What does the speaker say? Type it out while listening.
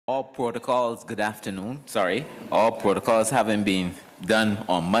All protocols, good afternoon, sorry. All protocols haven't been done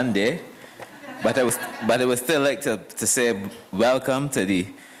on Monday, but I would still like to say welcome to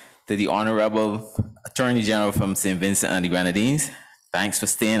the Honorable Attorney General from St. Vincent and the Grenadines. Thanks for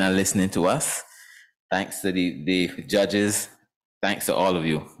staying and listening to us. Thanks to the judges. Thanks to all of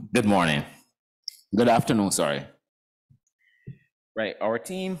you. Good morning. Good afternoon, sorry. Right, our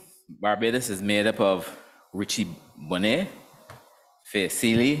team, Barbados, is made up of Richie Bonet, Faye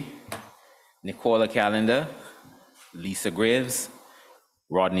Seeley, Nicola Callender, Lisa Graves,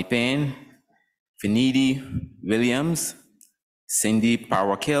 Rodney Payne, Finidi Williams, Cindy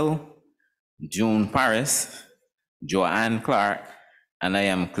Parwakill, June Paris, Joanne Clark, and I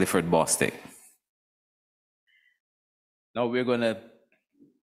am Clifford Bostic. Now we're going to,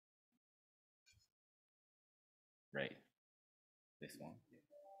 right, this one.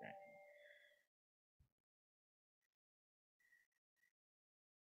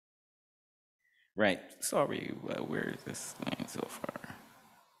 Right, sorry, where is this going so far?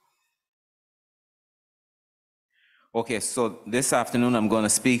 Okay, so this afternoon I'm going to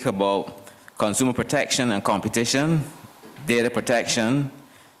speak about consumer protection and competition, data protection,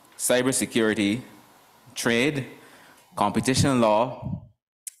 cybersecurity, trade, competition law,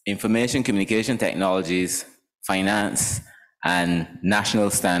 information communication technologies, finance, and national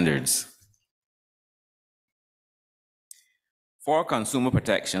standards. For consumer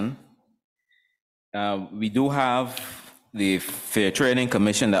protection, we do have the Fair Trading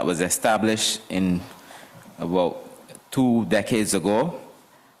Commission that was established in about 2 decades ago,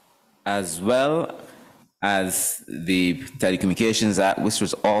 as well as the Telecommunications Act, which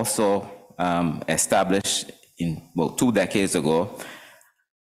was also established in about 2 decades ago.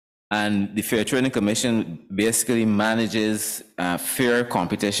 And the Fair Trading Commission basically manages fair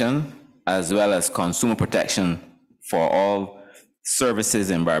competition as well as consumer protection for all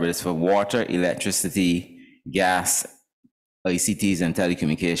services in Barbados, for water, electricity, gas, ICTs, and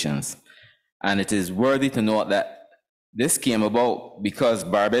telecommunications. And it is worthy to note that this came about because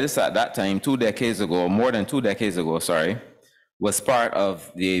Barbados at that time, 2 decades ago, more than 2 decades ago, sorry, was part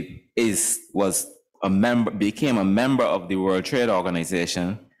of became a member of the World Trade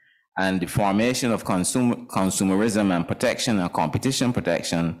Organization, and the formation of consumerism and protection and competition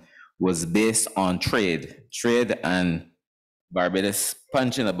protection was based on trade and Barbados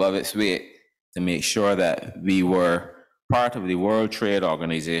punching above its weight to make sure that we were part of the World Trade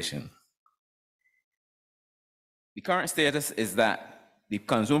Organization. The current status is that the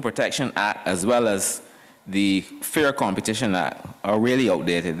Consumer Protection Act as well as the Fair Competition Act are really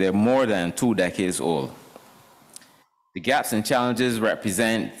outdated. They're more than 2 decades old. The gaps and challenges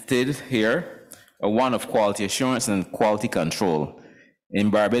represented here are one of quality assurance and quality control. In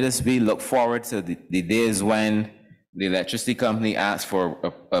Barbados, we look forward to the days when the electricity company asks for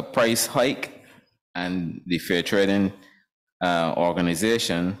a price hike, and the Fair Trading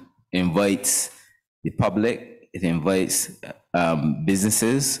Organization invites the public, it invites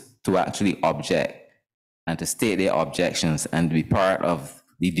businesses to actually object and to state their objections and be part of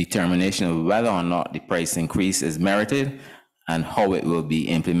the determination of whether or not the price increase is merited and how it will be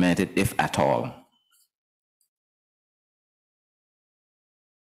implemented, if at all.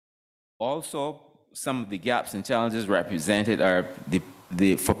 Also, some of the gaps and challenges represented are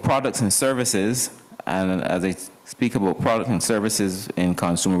for products and services, and as I speak about products and services in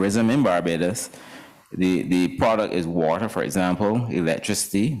consumerism in Barbados, the product is water, for example,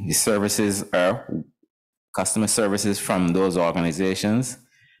 electricity. The services are customer services from those organizations,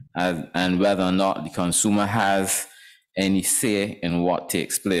 and whether or not the consumer has any say in what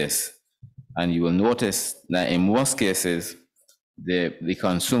takes place. And you will notice that in most cases, the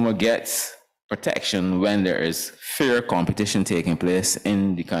consumer gets protection when there is fair competition taking place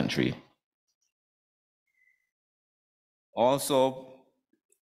in the country. Also,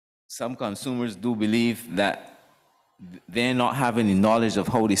 some consumers do believe that they're not having the knowledge of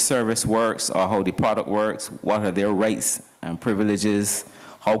how the service works or how the product works, what are their rights and privileges,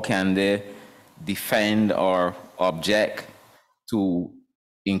 how can they defend or object to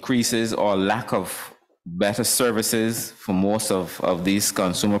increases or lack of better services for most of these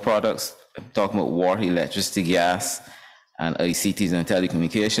consumer products. I'm talking about water, electricity, gas, and ICTs and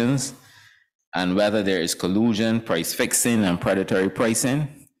telecommunications, and whether there is collusion, price fixing, and predatory pricing.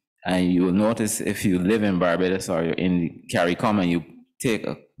 And you will notice if you live in Barbados or you're in CARICOM and you take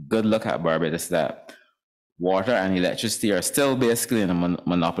a good look at Barbados, that water and electricity are still basically in a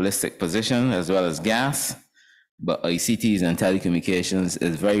monopolistic position, as well as gas, but ICTs and telecommunications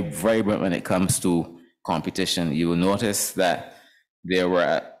is very vibrant when it comes to competition. You will notice that there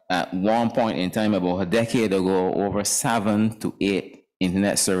were at one point in time, about a decade ago, over 7 to 8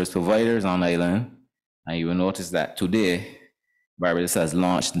 internet service providers on the island. And you will notice that today, Barbados has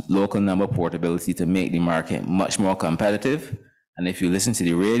launched local number portability to make the market much more competitive. And if you listen to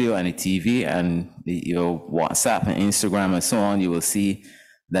the radio and the TV and your WhatsApp and Instagram and so on, you will see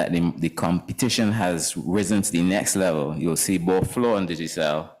that the competition has risen to the next level. You'll see both Flow and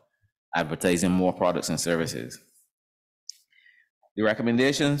Digicel advertising more products and services. The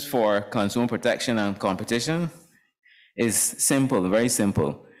recommendations for consumer protection and competition is simple, very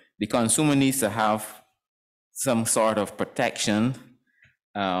simple. The consumer needs to have some sort of protection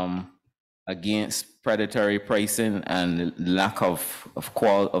against predatory pricing and lack of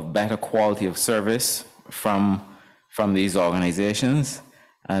better quality of service from these organizations.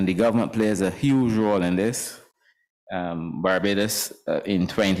 And the government plays a huge role in this. Barbados in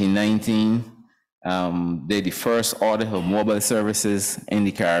 2019 did the first audit of mobile services in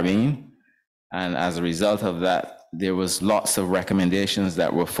the Caribbean. And as a result of that, there was lots of recommendations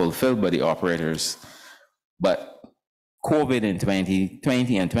that were fulfilled by the operators. But COVID in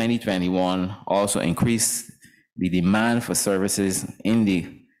 2020 and 2021 also increased the demand for services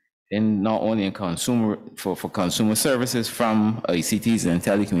not only in consumer services from ICTs and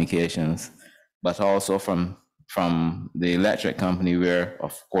telecommunications, but also from the electric company, where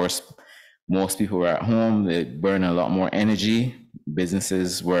of course most people were at home. They burn a lot more energy.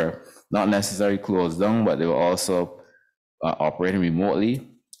 Businesses were not necessarily closed down, but they were also operating remotely,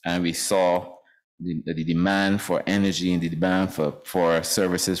 and we saw the demand for energy and the demand for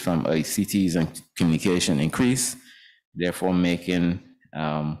services from ICTs and communication increase, therefore making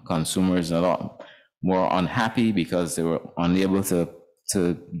consumers a lot more unhappy because they were unable to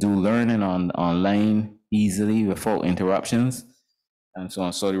do learning online easily without interruptions and so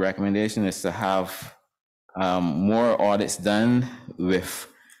on. So the recommendation is to have more audits done, with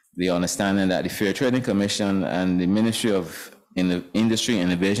the understanding that the Fair Trading Commission and the Ministry of Industry,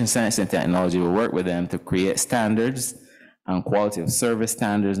 Innovation, Science and Technology will work with them to create standards and quality of service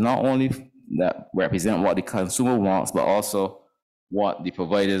standards, not only that represent what the consumer wants, but also what the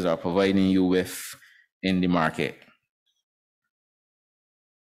providers are providing you with in the market.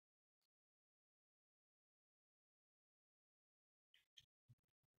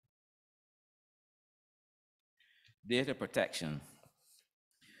 Data protection.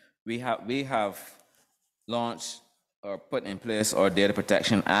 We have launched or put in place our Data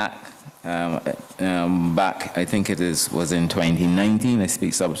Protection Act back, I think was in 2019. I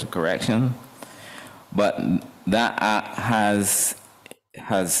speak subject to correction. But that act has,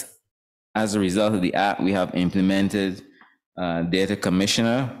 as a result of the act, we have implemented Data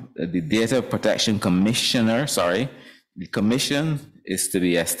Commissioner, the Data Protection Commissioner, sorry. The commission is to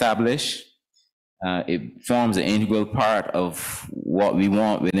be established. It forms an integral part of what we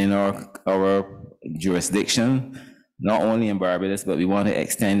want within our jurisdiction, not only in Barbados, but we want to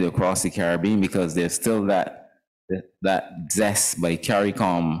extend it across the Caribbean, because there's still that zest by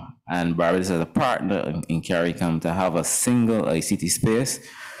CARICOM and Barbados as a partner in CARICOM to have a single ICT space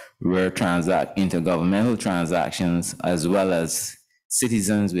where intergovernmental transactions, as well as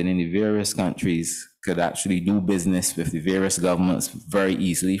citizens within the various countries, could actually do business with the various governments very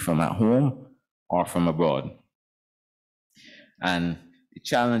easily from at home or from abroad. And the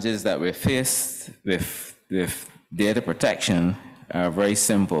challenges that we're faced with data protection are very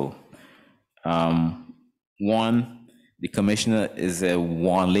simple. One, the commissioner is a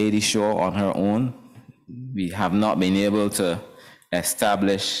one-lady show on her own. We have not been able to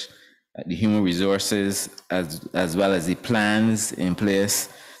establish the human resources as well as the plans in place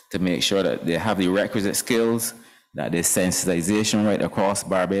to make sure that they have the requisite skills, that there's sensitization right across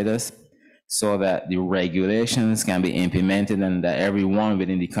Barbados, so that the regulations can be implemented and that everyone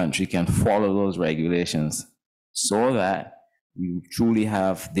within the country can follow those regulations, so that you truly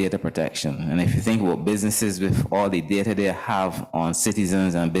have data protection. And if you think about businesses with all the data they have on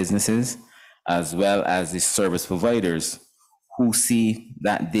citizens and businesses, as well as the service providers who see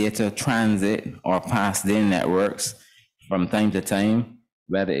that data transit or pass their networks from time to time,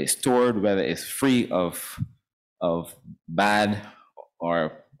 whether it's stored, whether it's free of bad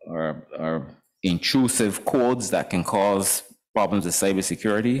or intrusive codes that can cause problems with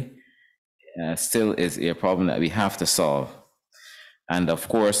cybersecurity, still is a problem that we have to solve. And of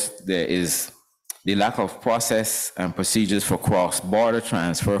course, there is the lack of process and procedures for cross-border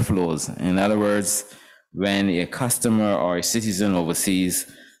transfer flows. In other words, when a customer or a citizen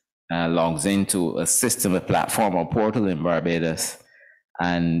overseas logs into a system, a platform or portal in Barbados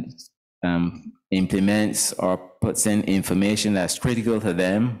and implements or puts in information that's critical to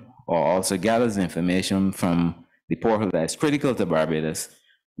them, or also gathers information from the portal that's critical to Barbados,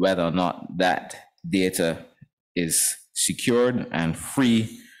 whether or not that data is secured and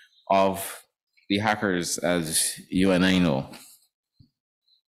free of the hackers, as you and I know.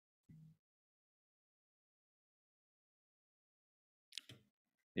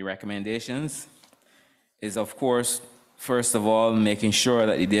 The recommendations is, of course, first of all, making sure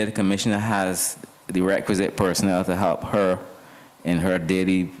that the data commissioner has the requisite personnel to help her in her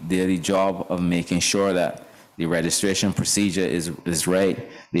daily job of making sure that the registration procedure is right,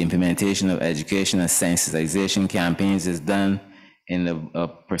 the implementation of education and sensitization campaigns is done in a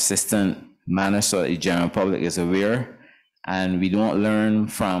persistent manner so that the general public is aware, and we don't learn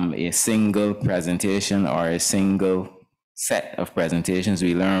from a single presentation or a single set of presentations.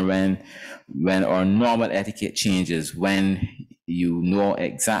 We learn when our normal etiquette changes, when you know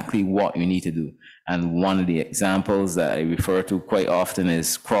exactly what you need to do. And one of the examples that I refer to quite often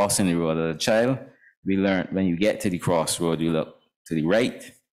is crossing the road as a child. We learn when you get to the crossroad, you look to the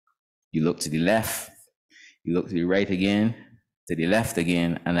right, you look to the left, you look to the right again, to the left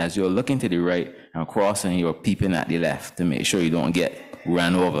again, and as you're looking to the right and crossing, you're peeping at the left to make sure you don't get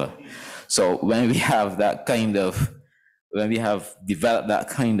run over. So when we have that kind of, when we have developed that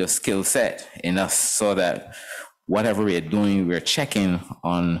kind of skill set in us, so that whatever we're doing, we're checking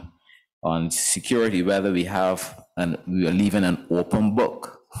on security, whether we are leaving an open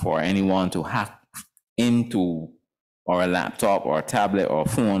book for anyone to hack into or a laptop or a tablet or a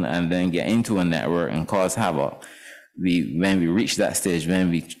phone and then get into a network and cause havoc. When we reach that stage, then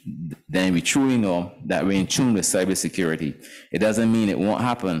we truly know that we're in tune with cybersecurity. It doesn't mean it won't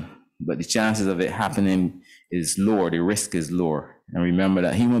happen, but the chances of it happening is lower, the risk is lower. And remember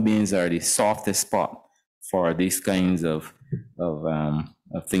that human beings are the softest spot for these kinds of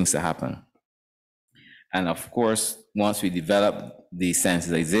things to happen. And of course, once we develop the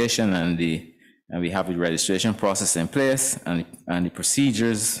sensitization and we have the registration process in place and the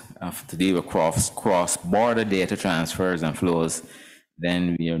procedures to deal with cross-border data transfers and flows,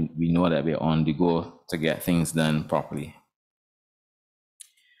 then we know that we're on the go to get things done properly.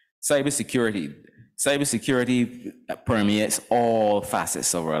 Cybersecurity permeates all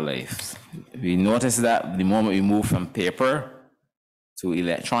facets of our lives. We notice that the moment we move from paper to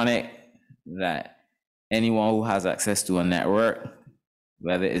electronic, that anyone who has access to a network,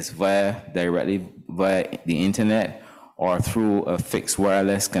 whether it's directly via the internet or through a fixed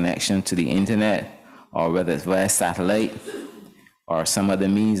wireless connection to the internet, or whether it's via satellite or some other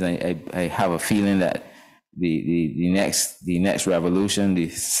means, I have a feeling that the next revolution, the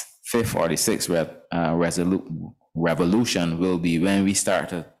fifth or the sixth revolution, will be when we start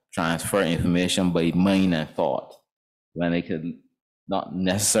to transfer information by mind and thought, when they could not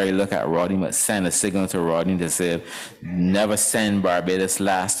necessarily look at Rodney, but send a signal to Rodney to say, never send Barbados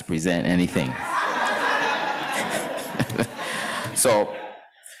last to present anything. So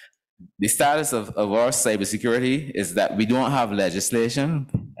the status of our cybersecurity is that we don't have legislation.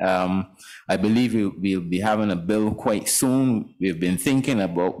 I believe we'll be having a bill quite soon. We've been thinking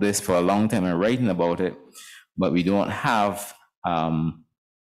about this for a long time and writing about it, but we don't have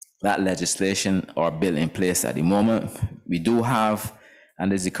that legislation or bill in place at the moment. We do have,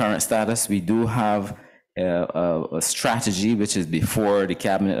 and this is the current status, we do have a strategy which is before the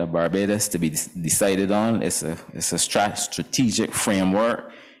Cabinet of Barbados to be decided on. It's a strategic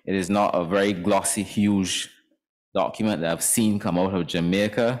framework. It is not a very glossy, huge document that I've seen come out of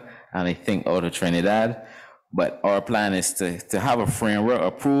Jamaica and I think out of Trinidad. But our plan is to have a framework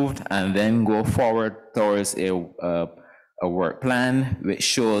approved and then go forward towards a work plan which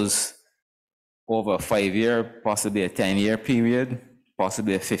shows over a 5-year, possibly a 10-year period,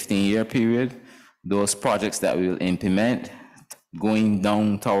 possibly a 15-year period, those projects that we will implement, going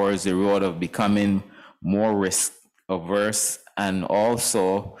down towards the road of becoming more risk averse and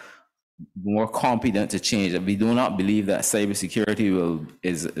also more competent to change. We do not believe that cybersecurity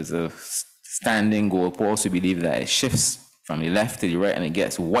is a standing goalpost. We believe that it shifts from the left to the right and it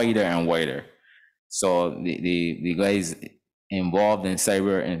gets wider and wider. So the guys involved in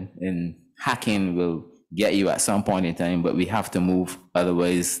cyber and in hacking will get you at some point in time, but we have to move.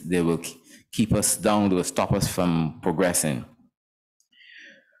 Otherwise, they will keep us down, they will stop us from progressing.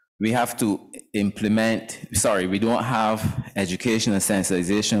 We have to we don't have education and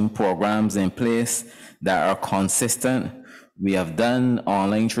sensitization programs in place that are consistent. We have done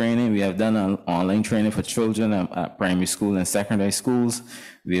online training. We have done online training for children at primary school and secondary schools.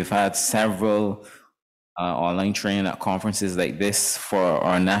 We've had several online training at conferences like this for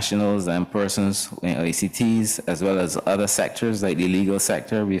our nationals and persons in ICTs, as well as other sectors like the legal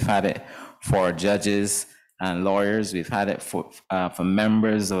sector. We've had it for judges and lawyers. We've had it for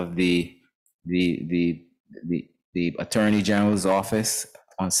members of the Attorney General's office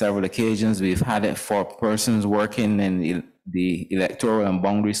on several occasions. We've had it for persons working in the Electoral and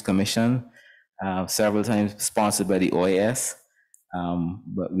Boundaries Commission, several times sponsored by the OAS,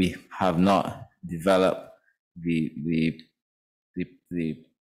 but we have not developed the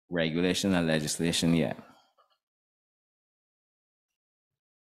regulation and legislation yet.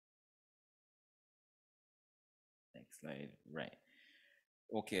 Next slide, right.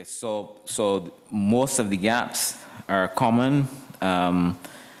 Okay, so most of the gaps are common.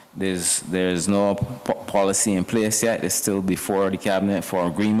 There's no policy in place yet. It's still before the cabinet for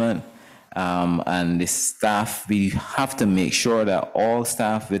agreement. And the staff, we have to make sure that all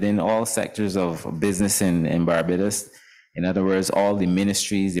staff within all sectors of business in Barbados, in other words, all the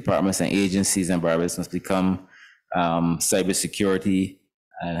ministries, departments, and agencies in Barbados must become cybersecurity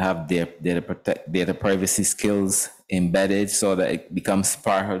and have their data privacy skills embedded so that it becomes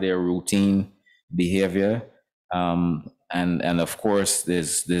part of their routine behavior. And of course,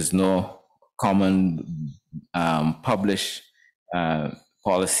 there's no common published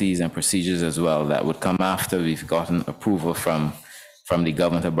policies and procedures as well that would come after we've gotten approval from the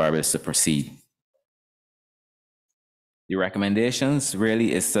government of Barbados to proceed. The recommendations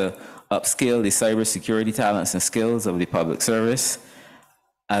really is to upscale the cybersecurity talents and skills of the public service,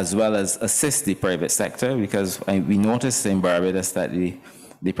 as well as assist the private sector, because we noticed in Barbados that the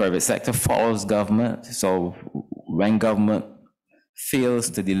private sector follows government. So when government fails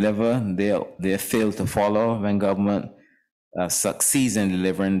to deliver, they fail to follow. When government succeeds in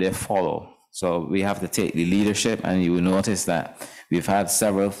delivering, they follow. So we have to take the leadership, and you will notice that we've had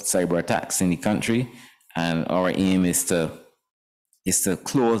several cyber attacks in the country, and our aim is to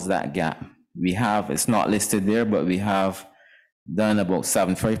close that gap. We have, it's not listed there, but we have done about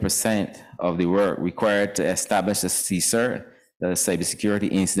 75% of the work required to establish a CSIRT, the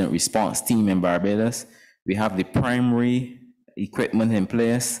Cybersecurity Incident Response Team in Barbados. We have the primary equipment in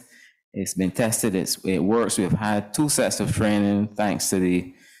place. It's been tested, it works. We've had 2 sets of training thanks to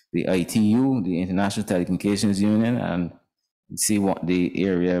the ITU, the International Telecommunications Union, and see what the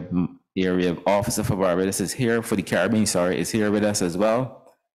area officer for Barbados is here, for the Caribbean, sorry, is here with us as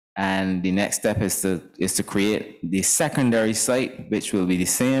well. And the next step is to create the secondary site, which will be the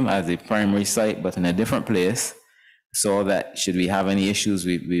same as the primary site, but in a different place, so that should we have any issues,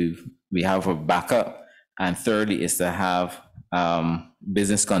 we have a backup. And thirdly is to have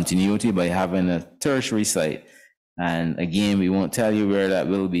business continuity by having a tertiary site. And again, we won't tell you where that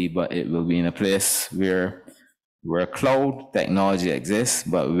will be, but it will be in a place where cloud technology exists,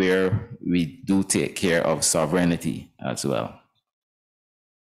 but where we do take care of sovereignty as well.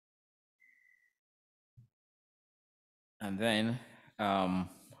 And then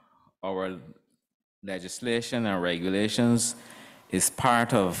our legislation and regulations is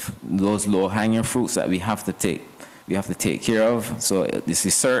part of those low-hanging fruits that we have to take care of. So this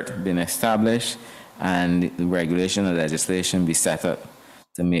is CERT been established, and the regulation and legislation be set up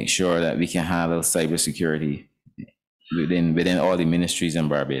to make sure that we can handle cybersecurity within all the ministries in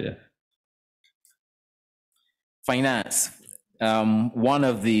Barbados. Finance. One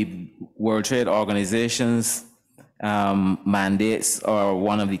of the World Trade Organization's mandates, or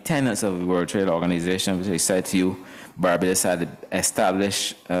one of the tenets of the World Trade Organization, which I said to you, Barbados had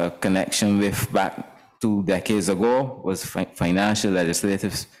established a connection with back 2 decades ago, was financial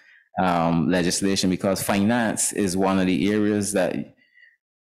legislation, because finance is one of the areas that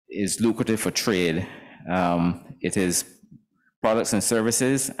is lucrative for trade. It is products and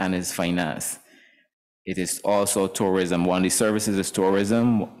services, and it's finance. It is also tourism. One of the services is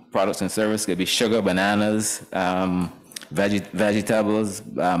tourism. Products and services could be sugar, bananas, vegetables,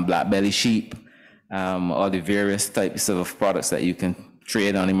 black belly sheep, all the various types of products that you can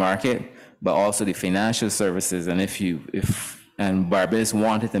trade on the market, but also the financial services. And Barbados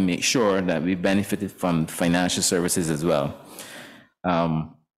wanted to make sure that we benefited from financial services as well.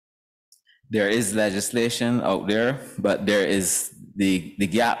 There is legislation out there, but there is the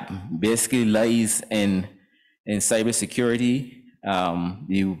gap basically lies in cybersecurity.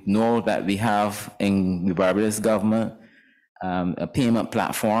 You know that we have in the Barbados government a payment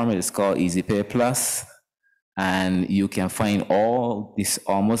platform. It is called EasyPay Plus, and you can find almost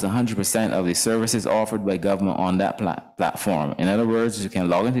 100% of the services offered by government on that platform. In other words, you can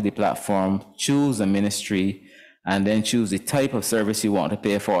log into the platform, choose a ministry, and then choose the type of service you want to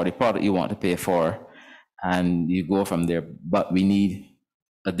pay for, the product you want to pay for, and you go from there. But we need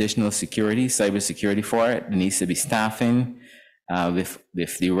additional security, cybersecurity for it. There needs to be staffing with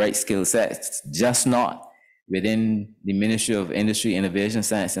the right skill sets, just not within the Ministry of Industry, Innovation,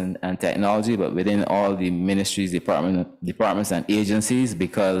 Science and Technology, but within all the ministries, departments and agencies,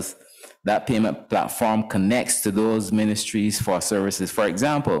 because that payment platform connects to those ministries for services. For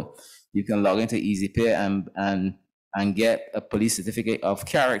example, you can log into EasyPay and get a police certificate of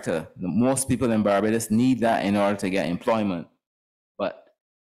character. Most people in Barbados need that in order to get employment. But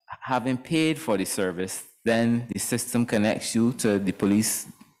having paid for the service, then the system connects you to the police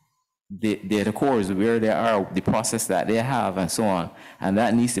data cores, where they are, the process that they have, and so on. And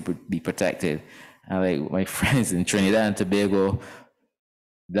that needs to be protected. And like my friends in Trinidad and Tobago,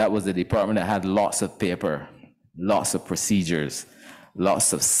 that was the department that had lots of paper, lots of procedures,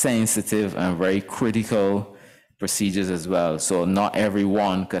 lots of sensitive and very critical procedures as well. So not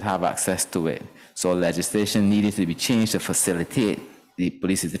everyone could have access to it. So legislation needed to be changed to facilitate the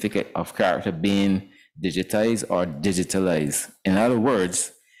police certificate of character being digitized or digitalized. In other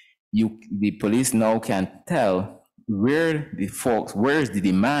words, the police now can tell where is the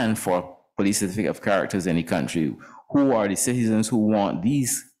demand for police certificate of characters in the country. Who are the citizens who want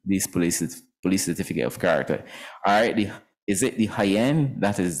these police certificate of character? All right, is it the high end,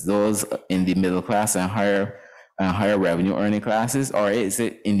 that is those in the middle class and higher revenue earning classes, or is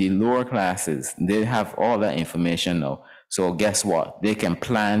it in the lower classes? They have all that information now. So guess what? They can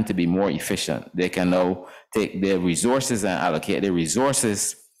plan to be more efficient. They can now take their resources and allocate their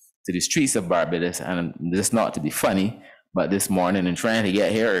resources to the streets of Barbados. And this, not to be funny, but this morning, in trying to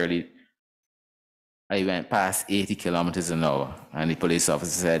get here early, I went past 80 kilometers an hour, and the police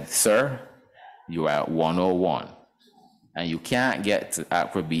officer said, "Sir, you are at 101, and you can't get to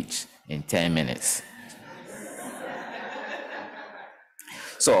Accra Beach in 10 minutes."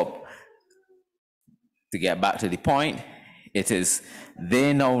 So, to get back to the point, it is,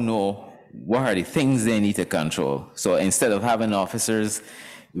 they now know what are the things they need to control. So instead of having officers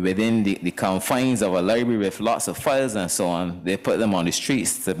within the confines of a library with lots of files and so on, they put them on the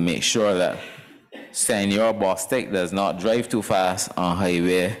streets to make sure that Senor Bostic does not drive too fast on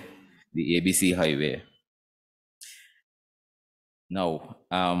highway, the ABC highway. Now,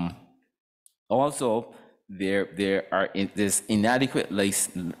 also, there's inadequate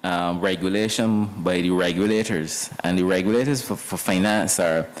regulation by the regulators, and the regulators for finance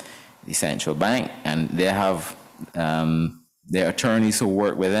are the central bank, and they have their attorneys who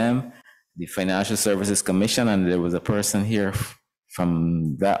work with them, the Financial Services Commission, and there was a person here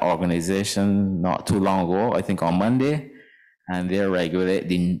from that organization not too long ago, I think on Monday, and they regulate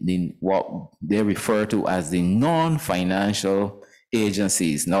what they refer to as the non-financial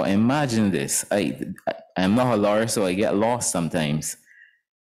agencies. Now imagine this. I'm not a lawyer, so I get lost sometimes.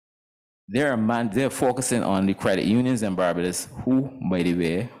 They're focusing on the credit unions in Barbados, who, by the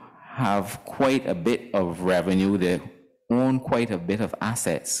way, have quite a bit of revenue. They own quite a bit of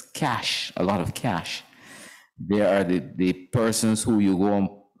assets, cash, a lot of cash. They are the persons who you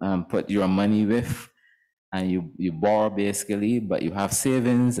go and put your money with, and you borrow basically, but you have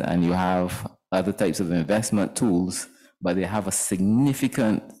savings and you have other types of investment tools, but they have a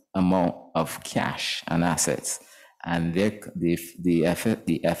significant amount of cash and assets. And the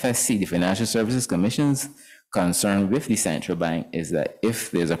FSC, the Financial Services Commission's concern with the central bank is that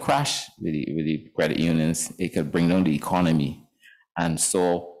if there's a crash with the credit unions, it could bring down the economy. And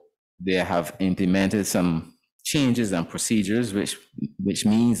so they have implemented some changes and procedures, which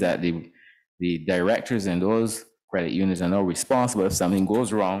means that the directors in those credit unions are now responsible if something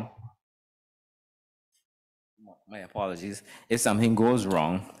goes wrong. My apologies. If something goes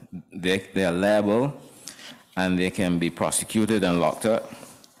wrong, they're liable, and they can be prosecuted and locked up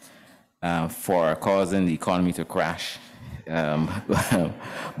for causing the economy to crash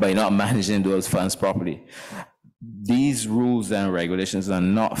by not managing those funds properly. These rules and regulations are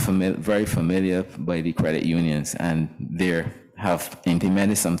not very familiar by the credit unions, and they have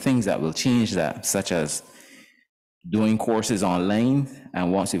implemented some things that will change that, such as doing courses online.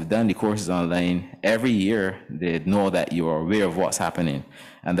 And once you've done the courses online, every year they know that you are aware of what's happening,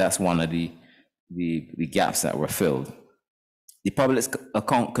 and that's one of the gaps that were filled. The Public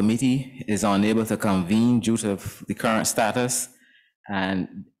Account Committee is unable to convene due to the current status,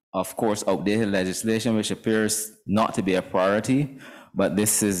 and of course outdated legislation, which appears not to be a priority, but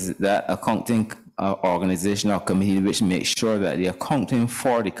this is that accounting organization or committee which makes sure that the accounting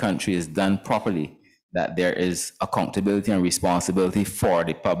for the country is done properly, that there is accountability and responsibility for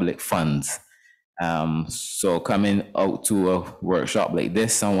the public funds. So coming out to a workshop like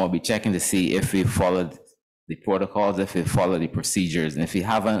this, someone will be checking to see if we followed the protocols, if we follow the procedures, and if we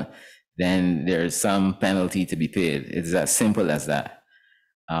haven't, then there's some penalty to be paid. It's as simple as that.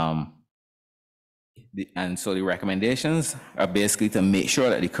 And so the recommendations are basically to make sure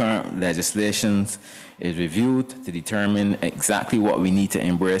that the current legislation is reviewed to determine exactly what we need to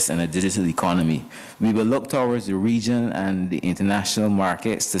embrace in a digital economy. We will look towards the region and the international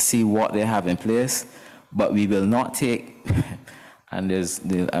markets to see what they have in place, but we will not take, and there's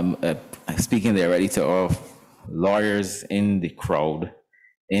speaking there already to our lawyers in the crowd,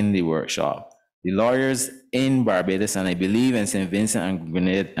 in the workshop. The lawyers in Barbados, and I believe in St. Vincent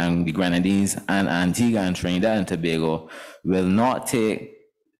and the Grenadines and Antigua and Trinidad and Tobago, will not take,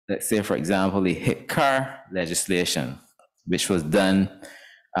 let's say, for example, the hit car legislation, which was done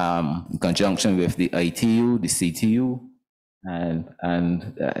in conjunction with the ITU, the CTU, and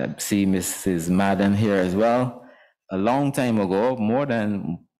see Mrs. Madden here as well, a long time ago, more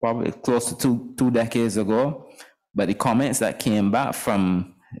than probably close to two decades ago. But the comments that came back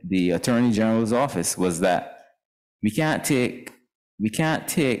from the Attorney General's office was that we can't take the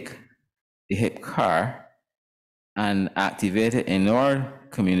hip car and activate it in our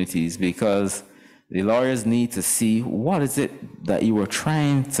communities, because the lawyers need to see what is it that you were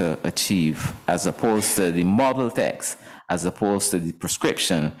trying to achieve, as opposed to the model text, as opposed to the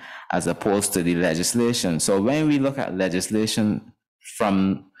prescription, as opposed to the legislation. So when we look at legislation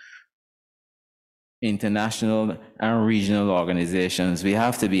from international and regional organizations, we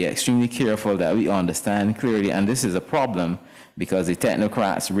have to be extremely careful that we understand clearly, and this is a problem because the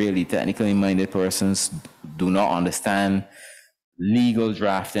technocrats, really technically minded persons, do not understand legal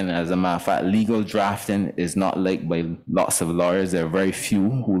drafting. As a matter of fact, legal drafting is not liked by lots of lawyers. There are very few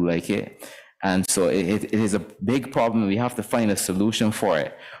who like it. And so it is a big problem. We have to find a solution for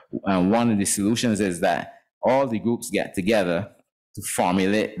it. And one of the solutions is that all the groups get together to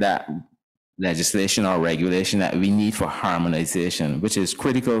formulate that legislation or regulation that we need for harmonization, which is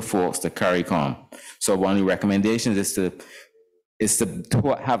critical for us to carry on. So one of the recommendations is to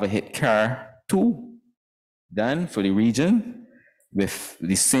have a hit car 2 done for the region, with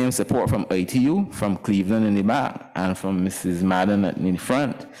the same support from ITU, from Cleveland in the back, and from Mrs. Madden in the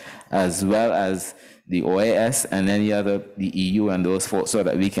front, as well as the OAS and any other, the EU and those folks, so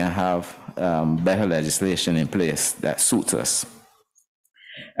that we can have better legislation in place that suits us.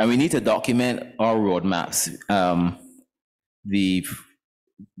 And we need to document our roadmaps. The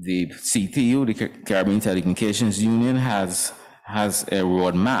CTU, the Caribbean Telecommunications Union, has a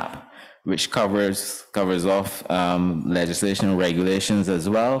roadmap which covers off legislation and regulations as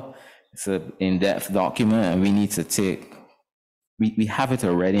well. It's an in-depth document, and we need to we have it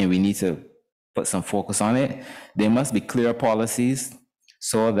already, and we need to put some focus on it. There must be clear policies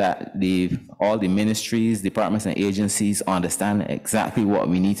so that all the ministries, departments, and agencies understand exactly what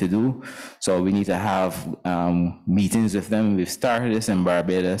we need to do. So we need to have meetings with them. We've started this in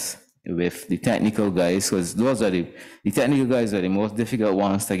Barbados with the technical guys, because those are the technical guys are the most difficult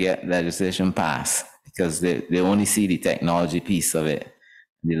ones to get legislation passed, because they only see the technology piece of it.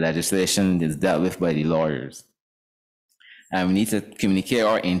 The legislation is dealt with by the lawyers. And we need to communicate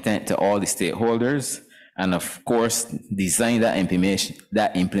our intent to all the stakeholders, and of course, design that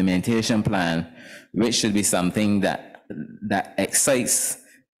implementation plan, which should be something that excites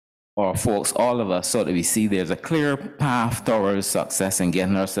our folks, all of us, so that we see there's a clear path towards success and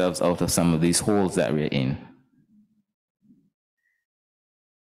getting ourselves out of some of these holes that we're in.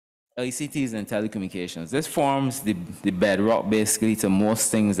 ICTs and telecommunications. This forms the bedrock basically to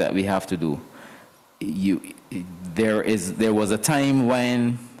most things that we have to do. There was a time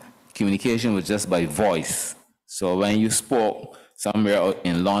when communication was just by voice. So when you spoke somewhere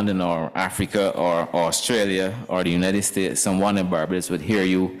in London or Africa or Australia or the United States, someone in Barbados would hear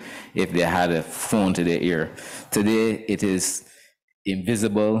you if they had a phone to their ear. Today, it is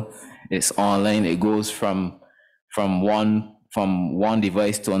invisible, it's online, it goes from one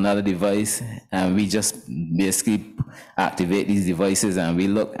device to another device, and we just basically activate these devices, and we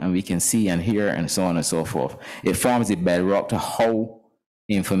look and we can see and hear, and so on and so forth. It forms the bedrock to how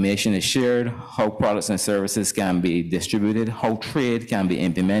information is shared, how products and services can be distributed, how trade can be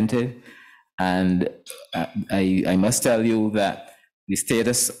implemented. And I must tell you that the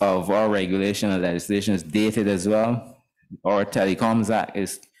status of our regulation and legislation is dated as well. Our Telecoms Act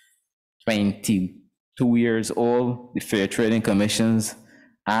is 22 years old. The Fair Trading Commission's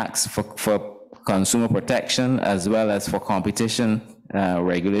acts for consumer protection as well as for competition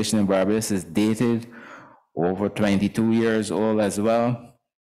regulation in Barbados is dated over 22 years old as well.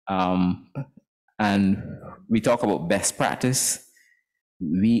 And we talk about best practice.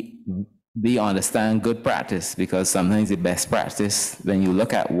 We understand good practice, because sometimes the best practice, when you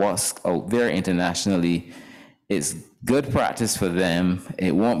look at what's out there internationally, it's good practice for them.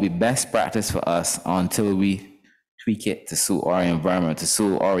 It won't be best practice for us until we tweak it to suit our environment, to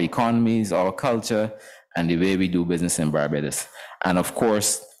suit our economies, our culture, and the way we do business in Barbados. And of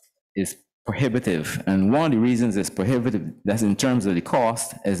course, it's prohibitive. And one of the reasons it's prohibitive, that's in terms of the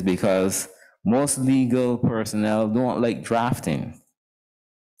cost, is because most legal personnel don't like drafting.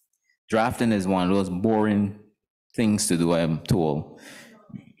 Drafting is one of those boring things to do, I'm told.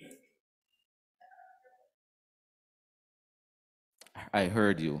 I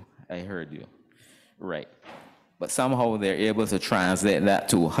heard you. Right. But somehow they're able to translate that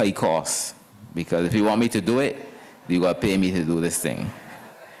to high costs. Because if you want me to do it, you got to pay me to do this thing.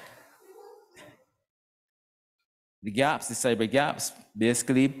 The cyber gaps,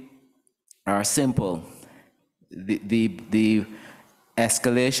 basically are simple. The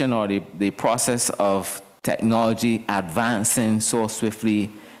escalation or the process of technology advancing so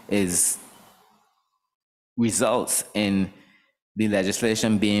swiftly results in the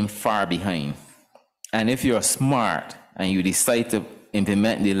legislation being far behind. And if you're smart and you decide to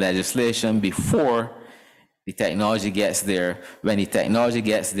implement the legislation before the technology gets there, when the technology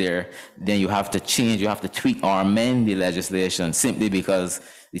gets there, then you have to change, you have to tweak or amend the legislation simply because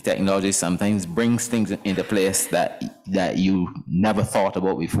the technology sometimes brings things into place that you never thought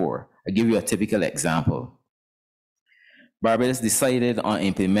about before. I'll give you a typical example. Barbados decided on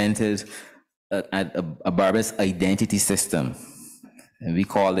implementing a Barbados identity system, and we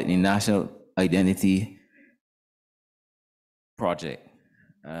call it the National Identity Project.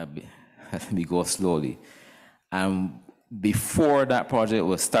 We go slowly. And before that project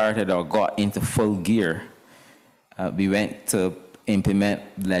was started or got into full gear, we went to implement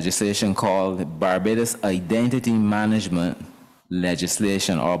legislation called Barbados Identity Management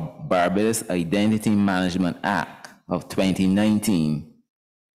Legislation, or Barbados Identity Management Act of 2019.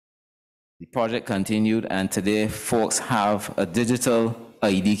 The project continued, and today folks have a digital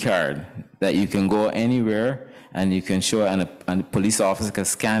ID card that you can go anywhere and you can show, and a police officer can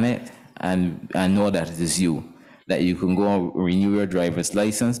scan it and know that it is you. That you can go renew your driver's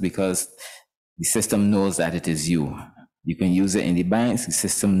license because the system knows that it is you. You can use it in the banks, the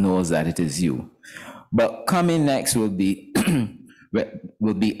system knows that it is you. But coming next will be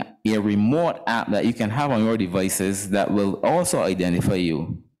a remote app that you can have on your devices that will also identify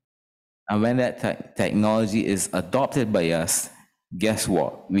you. And when that technology is adopted by us, guess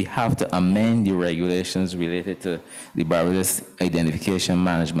what? We have to amend the regulations related to the Barbados Identification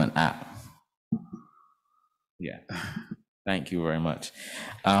Management Act. Yeah, thank you very much.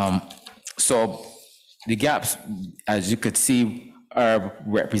 So the gaps, as you could see, are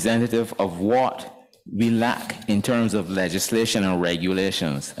representative of what we lack in terms of legislation and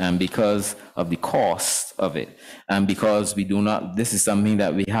regulations, and because of the cost of it, and because we do not, this is something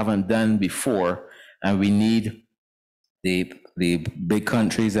that we haven't done before, and we need the big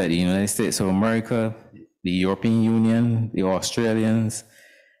countries like the United States of America, the European Union, the Australians,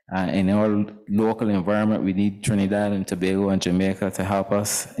 in our local environment, we need Trinidad and Tobago and Jamaica to help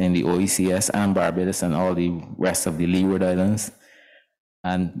us in the OECS and Barbados and all the rest of the Leeward Islands.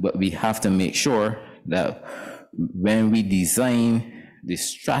 But we have to make sure that when we design the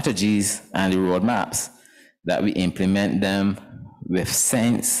strategies and the roadmaps, that we implement them with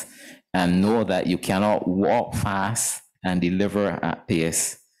sense and know that you cannot walk fast and deliver at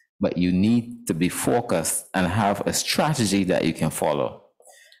pace, but you need to be focused and have a strategy that you can follow.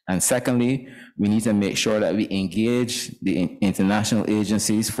 And secondly, we need to make sure that we engage the international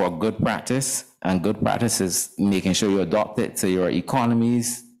agencies for good practice, and good practice is making sure you adopt it to your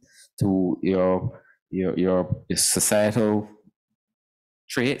economies, to your societal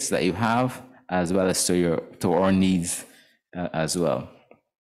traits that you have, as well as to our needs as well.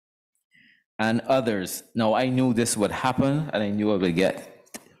 And others. Now, I knew this would happen, and I knew I would get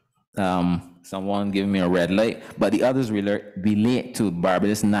someone giving me a red light, but the others relate to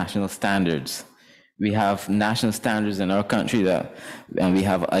Barbados national standards. We have national standards in our country and we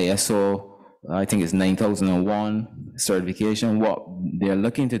have ISO, I think it's 9001 certification. What they're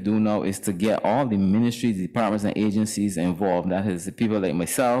looking to do now is to get all the ministries, departments, and agencies involved. That is the people like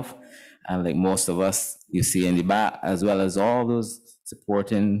myself and like most of us you see in the back, as well as all those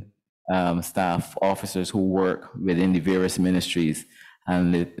supporting staff officers who work within the various ministries.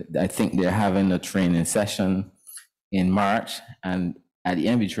 And I think they're having a training session in March. And at the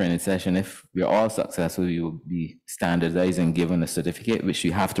end of the training session, if we're all successful, we will be standardized and given a certificate, which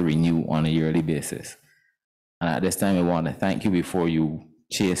you have to renew on a yearly basis. And at this time, I want to thank you before you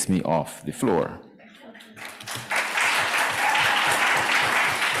chase me off the floor.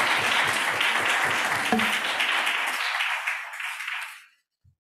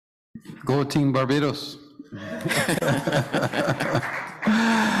 Go Team Barbados.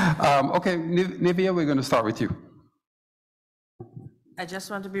 Okay, Nivea, we're going to start with you. I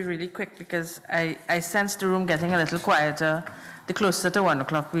just want to be really quick because I sense the room getting a little quieter the closer to 1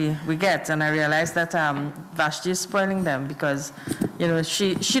 o'clock we get, and I realize that Vashti is spoiling them because, you know,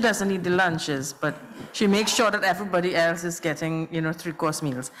 she doesn't eat the lunches, but she makes sure that everybody else is getting, you know, 3-course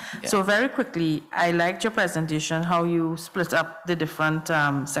meals. Yeah. So very quickly, I liked your presentation, how you split up the different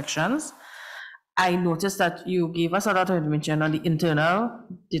sections. I noticed that you gave us a lot of information on the internal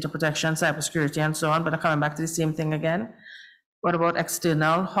data protection, cybersecurity, and so on, but I'm coming back to the same thing again. What about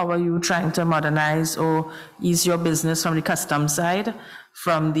external? How are you trying to modernize or ease your business from the customs side,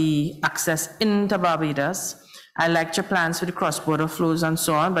 from the access into Barbados? I liked your plans for the cross-border flows and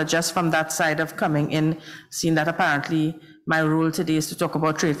so on, but just from that side of coming in, seeing that apparently my role today is to talk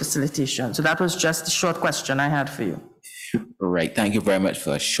about trade facilitation. So that was just a short question I had for you. All right, thank you very much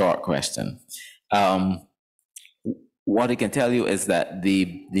for a short question. What I can tell you is that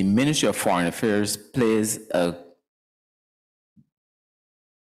the Ministry of Foreign Affairs plays a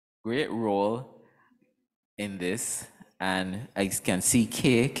great role in this, and I can see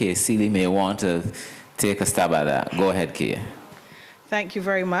Kay Seeley may want to take a stab at that. Go ahead, Kay. Thank you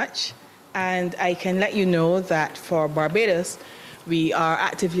very much. And I can let you know that for Barbados, we are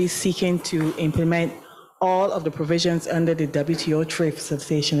actively seeking to implement all of the provisions under the WTO Trade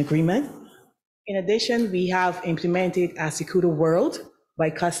Facilitation Agreement. In addition, we have implemented a Secure World by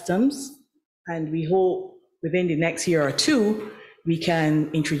Customs, and we hope within the next year or two, we can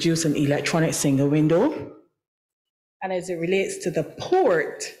introduce an electronic single window. And as it relates to the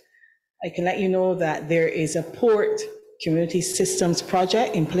port, I can let you know that there is a port community systems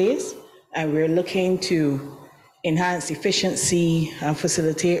project in place, and we're looking to enhance efficiency and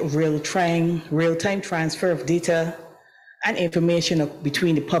facilitate real-time transfer of data and information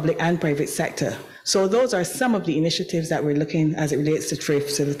between the public and private sector. So those are some of the initiatives that we're looking as it relates to trade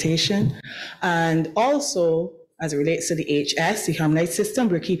facilitation. And also, as it relates to the HS, the harmonized system,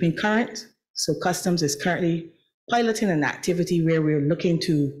 we're keeping current. So Customs is currently piloting an activity where we're looking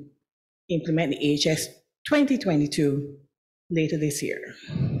to implement the HS 2022 later this year.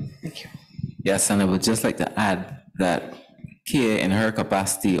 Thank you. Yes, and I would just like to add that Kia, in her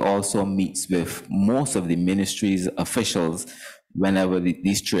capacity, also meets with most of the ministry's officials whenever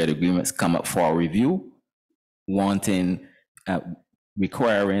these trade agreements come up for review,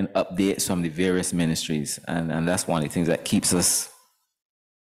 requiring updates from the various ministries. And that's one of the things that keeps us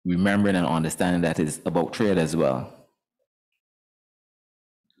remembering and understanding that it's about trade as well.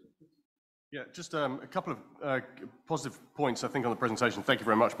 Yeah, just a couple of positive points, I think, on the presentation. Thank you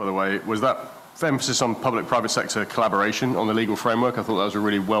very much, by the way. Was that emphasis on public-private sector collaboration on the legal framework? I thought that was a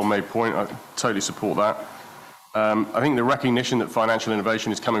really well-made point. I totally support that. I think the recognition that financial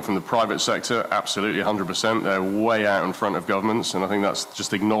innovation is coming from the private sector, absolutely 100%. They're way out in front of governments, and I think that's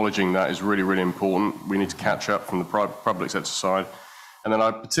just acknowledging that is really, really important. We need to catch up from the public sector side. And then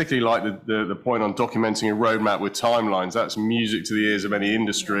I particularly like the point on documenting a roadmap with timelines. That's music to the ears of any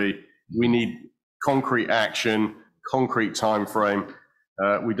industry. We need concrete action, concrete time frame.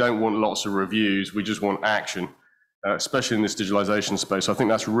 We don't want lots of reviews. We just want action, especially in this digitalization space. So I think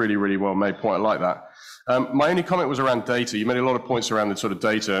that's a really, really well made point. I like that. My only comment was around data. You made a lot of points around the sort of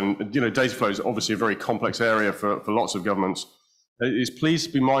data, and data flow is obviously a very complex area for lots of governments. Please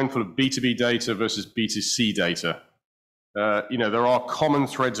be mindful of B2B data versus B2C data. There are common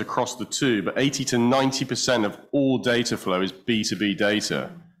threads across the two, but 80 to 90% of all data flow is B2B data.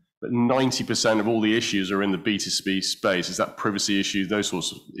 But 90% of all the issues are in the B2C space. Is that privacy issue, those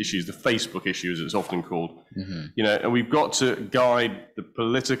sorts of issues, the Facebook issue, as it's often called. Mm-hmm. And we've got to guide the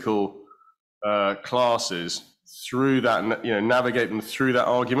political classes through that, navigate them through that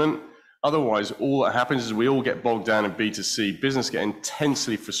argument. Otherwise, all that happens is we all get bogged down in B2C. Business get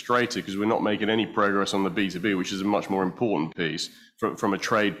intensely frustrated because we're not making any progress on the B2B, which is a much more important piece from a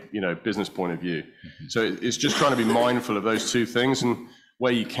trade, business point of view. Mm-hmm. So it's just trying to be mindful of those two things, and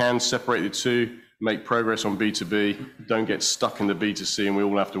where you can separate the two, make progress on B2B, don't get stuck in the B2C, and we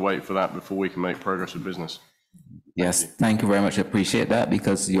all have to wait for that before we can make progress with business. Yes, thank you very much. I appreciate that,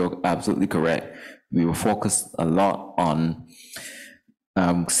 because you're absolutely correct. We were focused a lot on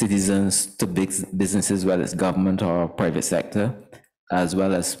citizens to big businesses, whether it's government or private sector, as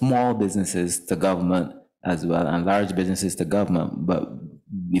well as small businesses to government as well, and large businesses to government. But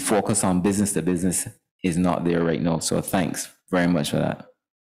the focus on business to business is not there right now. So thanks very much for that.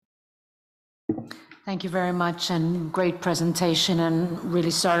 Thank you very much, and great presentation, and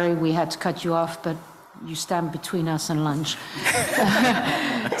really sorry we had to cut you off, but you stand between us and lunch.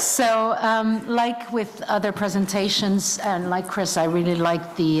 So like with other presentations, and like Chris, I really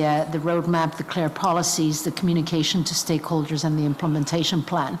like the roadmap, the clear policies, the communication to stakeholders, and the implementation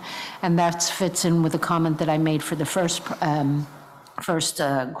plan. And that fits in with the comment that I made for the first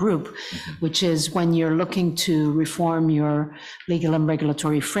group, which is when you're looking to reform your legal and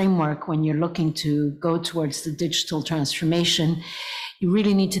regulatory framework, when you're looking to go towards the digital transformation, you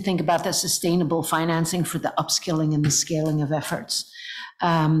really need to think about the sustainable financing for the upskilling and the scaling of efforts.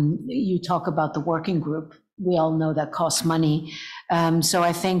 You talk about the working group. We all know that costs money. So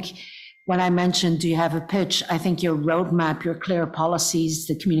I think when I mentioned, do you have a pitch? I think your roadmap, your clear policies,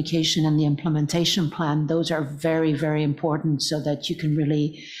 the communication and the implementation plan, those are very, very important so that you can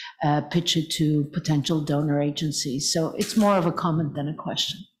really pitch it to potential donor agencies. So it's more of a comment than a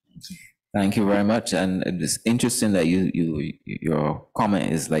question. Thank you very much. And it's interesting that your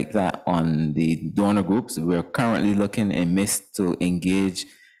comment is like that on the donor groups. We're currently looking in midst to engage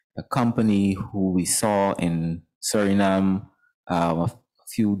a company who we saw in Suriname a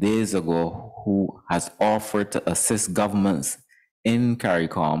few days ago, who has offered to assist governments in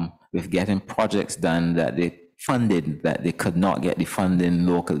CARICOM with getting projects done that they funded, that they could not get the funding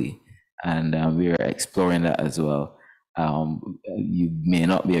locally. And we are exploring that as well. You may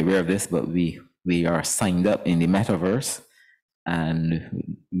not be aware of this, but we are signed up in the metaverse,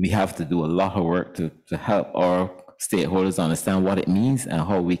 and we have to do a lot of work to help our stakeholders understand what it means and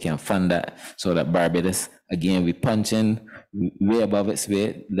how we can fund that, so that Barbados, again, we punch in way above its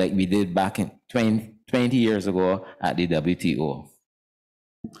weight like we did back in 20 years ago at the WTO.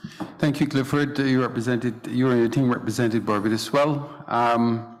 Thank you, Clifford. You and your team represented Barbados well.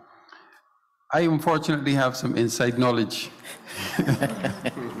 I unfortunately have some inside knowledge.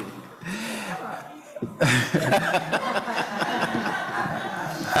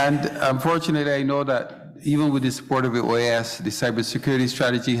 And unfortunately, I know that even with the support of the OAS, the cybersecurity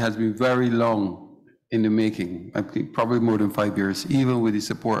strategy has been very long in the making. I think probably more than 5 years, even with the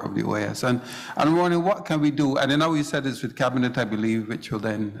support of the OAS. And I'm wondering, what can we do? And I know you said this with Cabinet, I believe, which will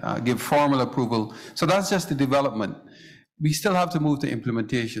then give formal approval. So that's just the development. We still have to move to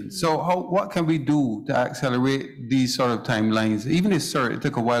implementation. So what can we do to accelerate these sort of timelines? Even if, sir, it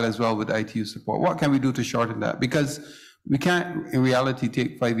took a while as well with ITU support. What can we do to shorten that? Because we can't, in reality,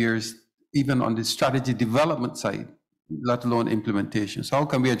 take 5 years, even on the strategy development side, let alone implementation. So how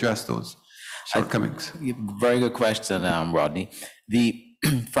can we address those shortcomings? Very good question, Rodney.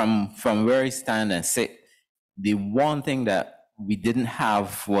 From where we stand and sit, the one thing that we didn't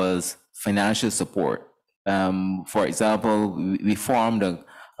have was financial support. For example, we formed a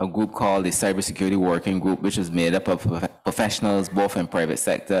group called the Cybersecurity Working Group, which is made up of professionals both in private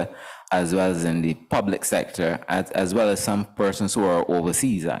sector as well as in the public sector, as well as some persons who are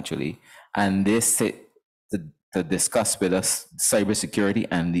overseas actually, and they sit to discuss with us cybersecurity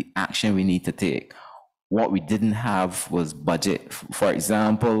and the action we need to take. What we didn't have was budget. For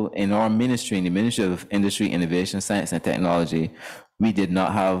example, in our ministry, in the Ministry of Industry, Innovation, Science and Technology, we did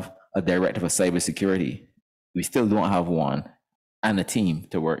not have a director for cybersecurity. We still don't have one, and a team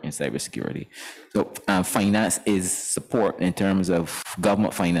to work in cybersecurity. So finance is support in terms of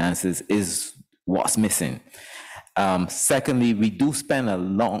government finances is what's missing. Secondly, we did spend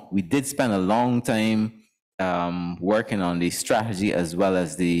a long time working on the strategy as well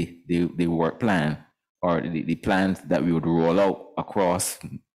as the work plan, or the plans that we would roll out across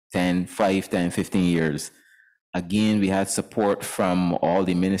 5, 10, 15 years. Again, we had support from all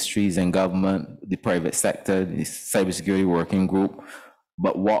the ministries and government, the private sector, the cybersecurity working group.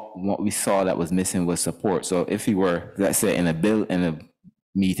 But what we saw that was missing was support. So if we were, let's say, in a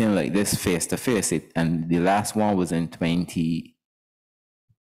meeting like this face to face, and the last one was in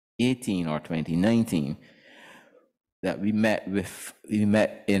 2018 or 2019, that we met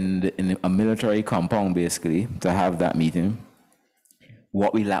in a military compound basically to have that meeting.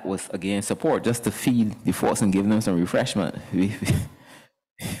 What we lacked was, again, support, just to feed the folks and give them some refreshment. We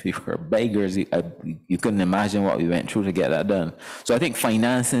were beggars. You couldn't imagine what we went through to get that done. So I think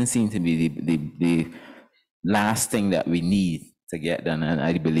financing seemed to be the last thing that we need to get done. And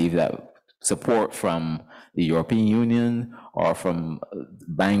I believe that support from the European Union or from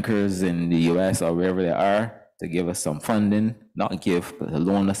bankers in the US or wherever they are to give us some funding, not give, but to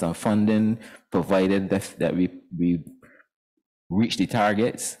loan us some funding, provided that we reach the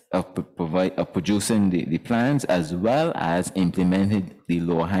targets of producing the plans as well as implementing the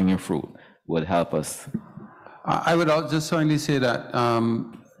low-hanging fruit would help us. I would just finally say that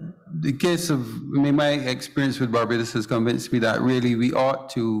the case of, my experience with Barbados has convinced me that really we ought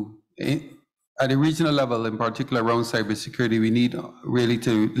to, at a regional level in particular around cybersecurity, we need really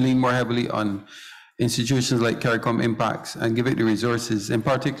to lean more heavily on institutions like CARICOM impacts and give it the resources, in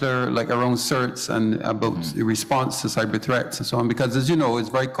particular, like around certs and about the response to cyber threats and so on, because as you know, it's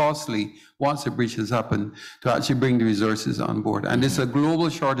very costly once a breach has happened to actually bring the resources on board. And there's a global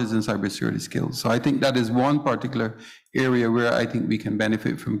shortage in cybersecurity skills. So I think that is one particular area where I think we can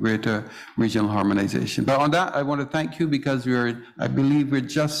benefit from greater regional harmonization. But on that, I want to thank you because I believe we're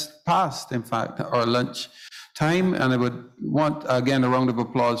just past, in fact, our lunch time. And I would want, again, a round of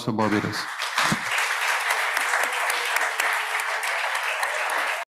applause for Barbados.